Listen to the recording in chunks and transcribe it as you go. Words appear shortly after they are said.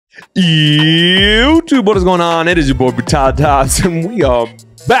YouTube, what is going on? It is your boy Todd Tops, and we are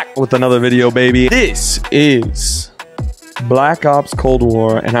back with another video, baby. This is Black Ops Cold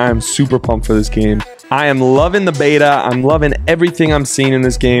War, and I am super pumped for this game. I am loving the beta. I'm loving everything I'm seeing in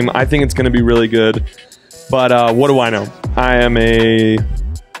this game. I think it's going to be really good. But what do I know? I am a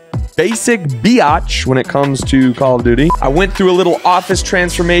basic biatch when it comes to Call of Duty. I went through a little office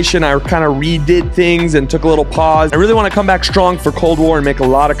transformation. I kind of redid things and took a little pause. I really want to come back strong for Cold War and make a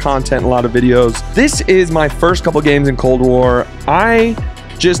lot of content, a lot of videos. This is my first couple games in Cold War.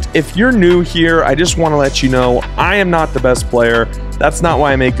 If you're new here, I just want to let you know I am not the best player. That's not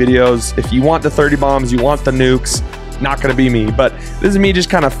why I make videos. If you want the 30 bombs, you want the nukes, not gonna be me. But this is me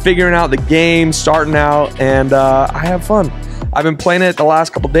just kind of figuring out the game, starting out, and I have fun. I've been playing it the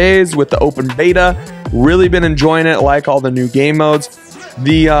last couple days with the open beta. Really been enjoying it, like all the new game modes.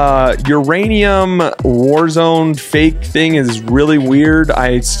 The uranium Warzone fake thing is really weird.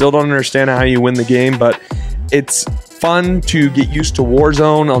 I still don't understand how you win the game, but it's fun to get used to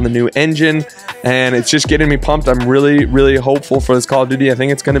Warzone on the new engine, and it's just getting me pumped. I'm really hopeful for this Call of Duty. I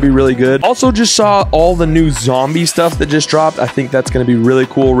think it's going to be really good. Also just saw all the new zombie stuff that just dropped. I think that's going to be really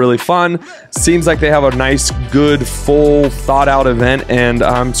cool, really fun. Seems like they have a nice, good, full, thought out event, and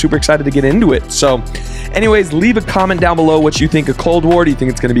I'm super excited to get into it. So anyways, leave a comment down below what you think of Cold War. Do you think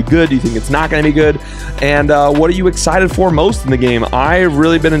it's going to be good? Do you think it's not going to be good? And what are you excited for most in the game? I've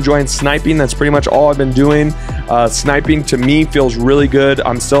really been enjoying sniping. That's pretty much all I've been doing. Sniping to me feels really good.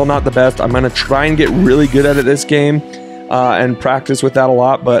 I'm still not the best. I'm going to try and get really good at it this game and practice with that a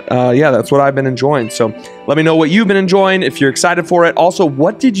lot. But yeah, that's what I've been enjoying. So let me know what you've been enjoying, if you're excited for it. Also,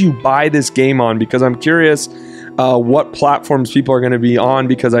 what did you buy this game on? Because I'm curious what platforms people are going to be on,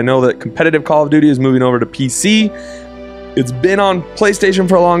 because I know that competitive Call of Duty is moving over to PC. It's been on PlayStation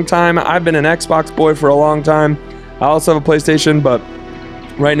for a long time. I've been an Xbox boy for a long time. I also have a PlayStation, but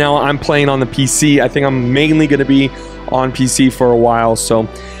right now I'm playing on the PC. I think I'm mainly going to be on PC for a while. So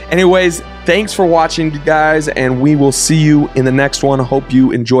anyways, thanks for watching, guys, and we will see you in the next one. Hope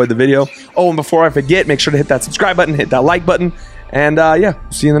you enjoyed the video. Oh, and before I forget, make sure to hit that subscribe button, hit that like button, and yeah,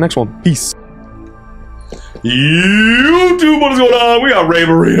 see you in the next one. Peace. YouTube, what is going on? We got Ray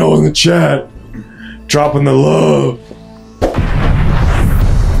Marino in the chat, dropping the love.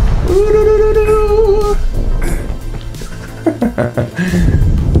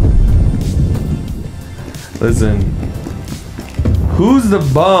 Listen, who's the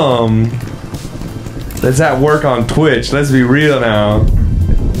bum that's at work on Twitch? Let's be real now.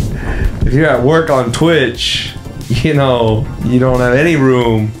 If you're at work on Twitch, you know, you don't have any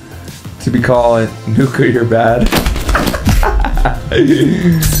room to be calling nuclear bad.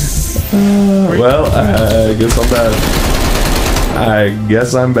 Well, I guess I'm bad. I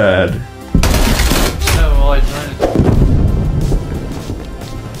guess I'm bad. No, well, I tried.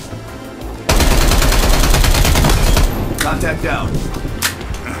 Contact down.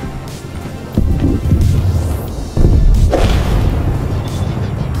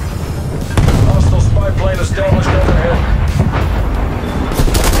 Hostile spy plane established overhead.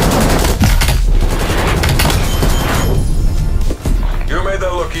 You made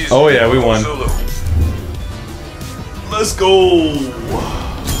that look easy. Oh yeah, we won. Zulu. Let's go.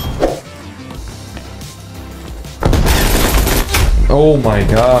 Oh my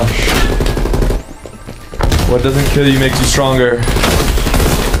gosh. What doesn't kill you makes you stronger.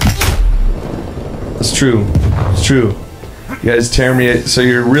 That's true. It's true. You guys tear me. So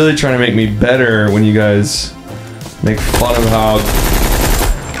you're really trying to make me better when you guys make fun of how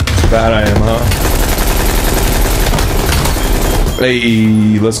bad I am, huh?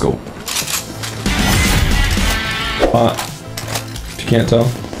 Hey, let's go. If you can't tell.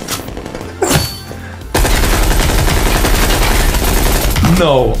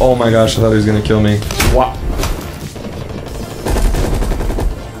 No. Oh my gosh, I thought he was gonna kill me. Wow.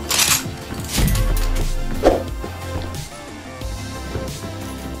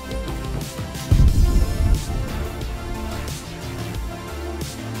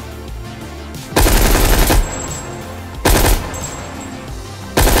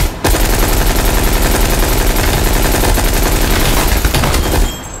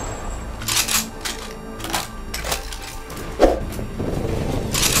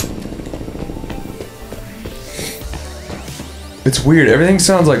 It's weird. Everything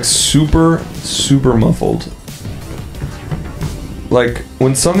sounds like super muffled. Like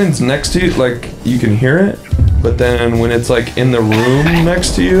when something's next to you, like you can hear it, but then when it's like in the room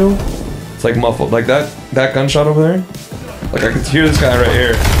next to you, it's like muffled. Like that gunshot over there. Like I could hear this guy right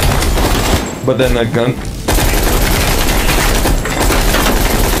here, but then the gun.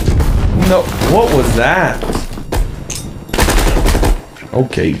 No, what was that?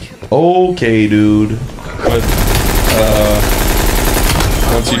 Okay. Okay, dude. But,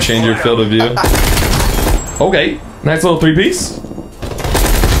 once you change your field of view. Okay. Nice little 3-piece.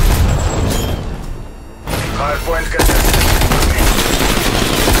 5 points contested.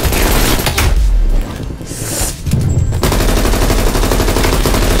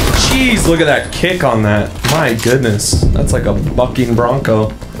 Jeez, look at that kick on that. My goodness. That's like a bucking bronco.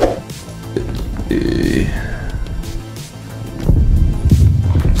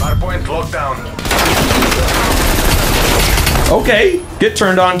 5 points locked down. Okay. Get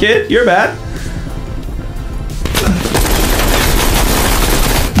turned on, kid. You're bad.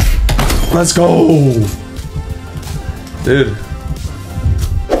 Let's go. Dude.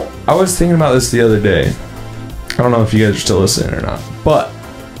 I was thinking about this the other day. I don't know if you guys are still listening or not, but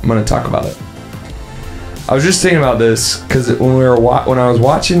I'm gonna talk about it. I was just thinking about this because when I was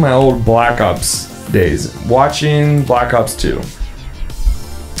watching my old Black Ops days, watching Black Ops 2,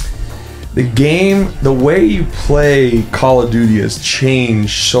 the game, the way you play Call of Duty has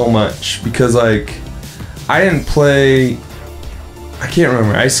changed so much because like I didn't play, I can't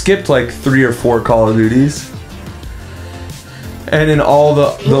remember, I skipped like 3 or 4 Call of Duties, and in all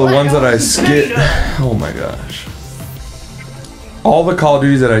the ones that I skipped, oh my gosh, all the Call of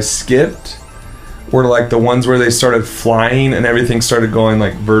Duties that I skipped were like the ones where they started flying and everything started going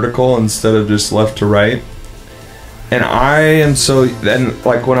like vertical instead of just left to right. And I am so, and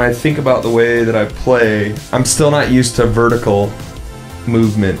like when I think about the way that I play, I'm still not used to vertical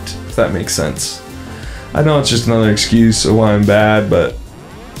movement, if that makes sense. I know it's just another excuse of why I'm bad, but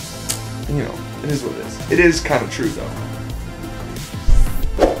you know, it is what it is. It is kind of true though.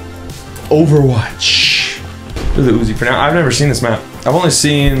 Overwatch. Do the Uzi for now. I've never seen this map. I've only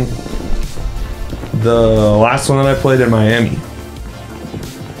seen the last one that I played in Miami.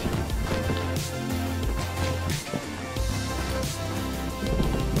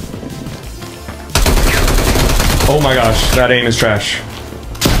 Oh my gosh, that aim is trash.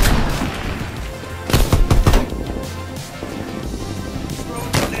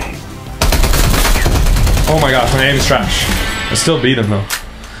 Oh my gosh, my aim is trash. I still beat him though.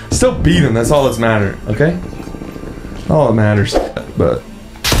 Still beat him, that's all that's matter, okay? All that matters, but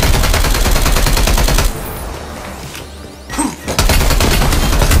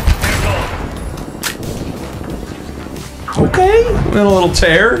okay, a little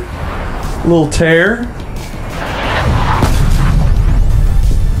tear. A little tear.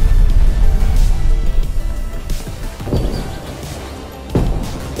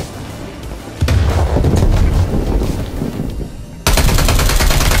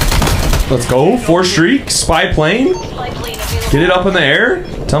 Let's go. 4 streak. Spy plane. Get it up in the air.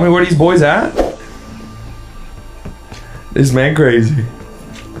 Tell me where these boys at. This man crazy.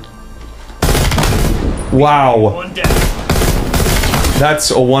 Wow.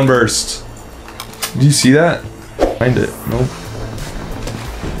 That's a 1 burst. Do you see that? Find it. Nope.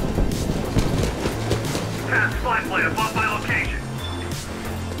 Spy plane above my location.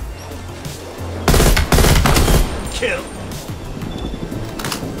 Kill.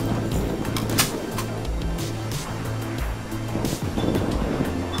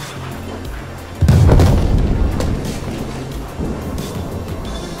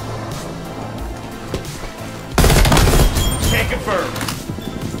 Confirmed.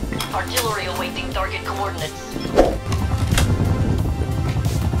 Artillery awaiting target coordinates.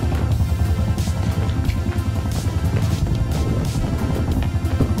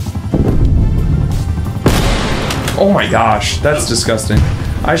 Oh my gosh, that's disgusting.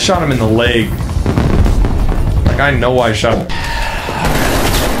 I shot him in the leg. Like I know I shot him.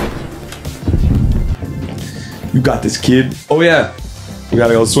 You got this, kid. Oh yeah. We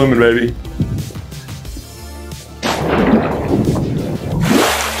gotta go swimming, baby.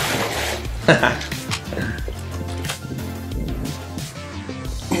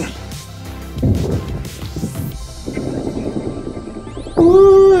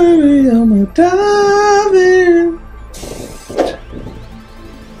 Ooh, baby, I'm a diving.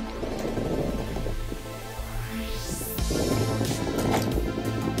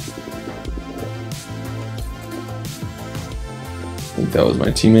 I think that was my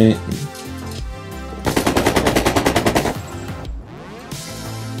teammate.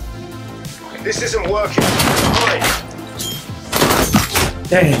 This isn't working. Hide.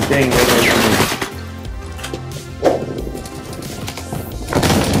 Dang.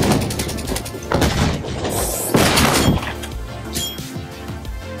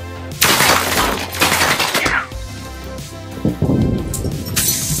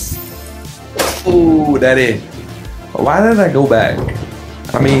 Ooh, that is. Why did I go back?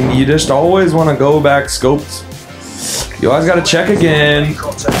 I mean, you just always want to go back scopes. You always gotta check again.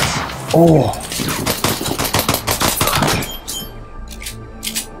 Contacts. Oh.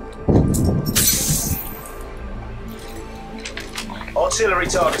 Artillery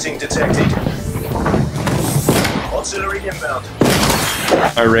targeting detected. Artillery inbound.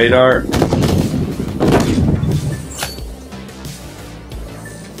 My radar.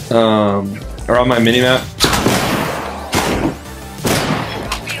 Or on my minimap.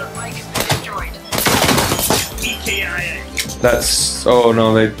 That's, oh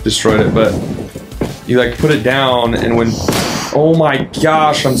no, they destroyed it, but you like put it down and when, oh my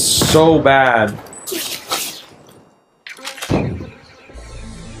gosh, I'm so bad.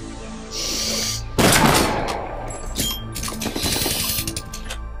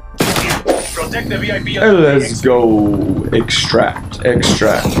 Protect the VIP. Let's go. Extract.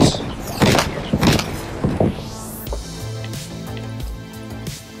 Extract.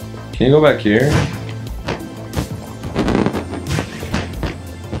 Can you go back here?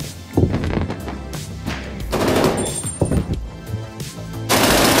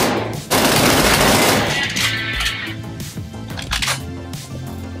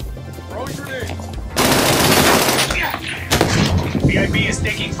 VIP is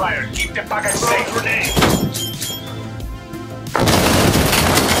taking fire. Keep the package safe. Grenade.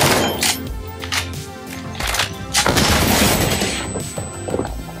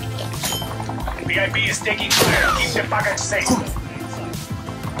 VIP is taking fire. Keep the package safe.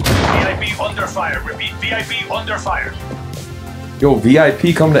 VIP under fire. Repeat. VIP under fire. Yo,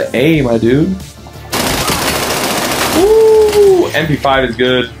 VIP come to A, my dude. Woo! MP5 is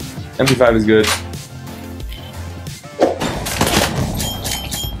good. MP5 is good.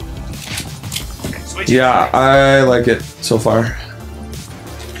 Yeah, I like it so far. I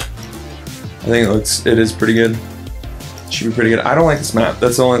think it is pretty good. Should be pretty good. I don't like this map.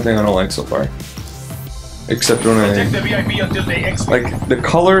 That's the only thing I don't like so far. Except when Protect the VIP until they exit. like the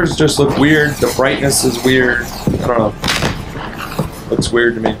colors just look weird. The brightness is weird. I don't know. Looks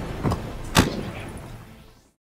weird to me.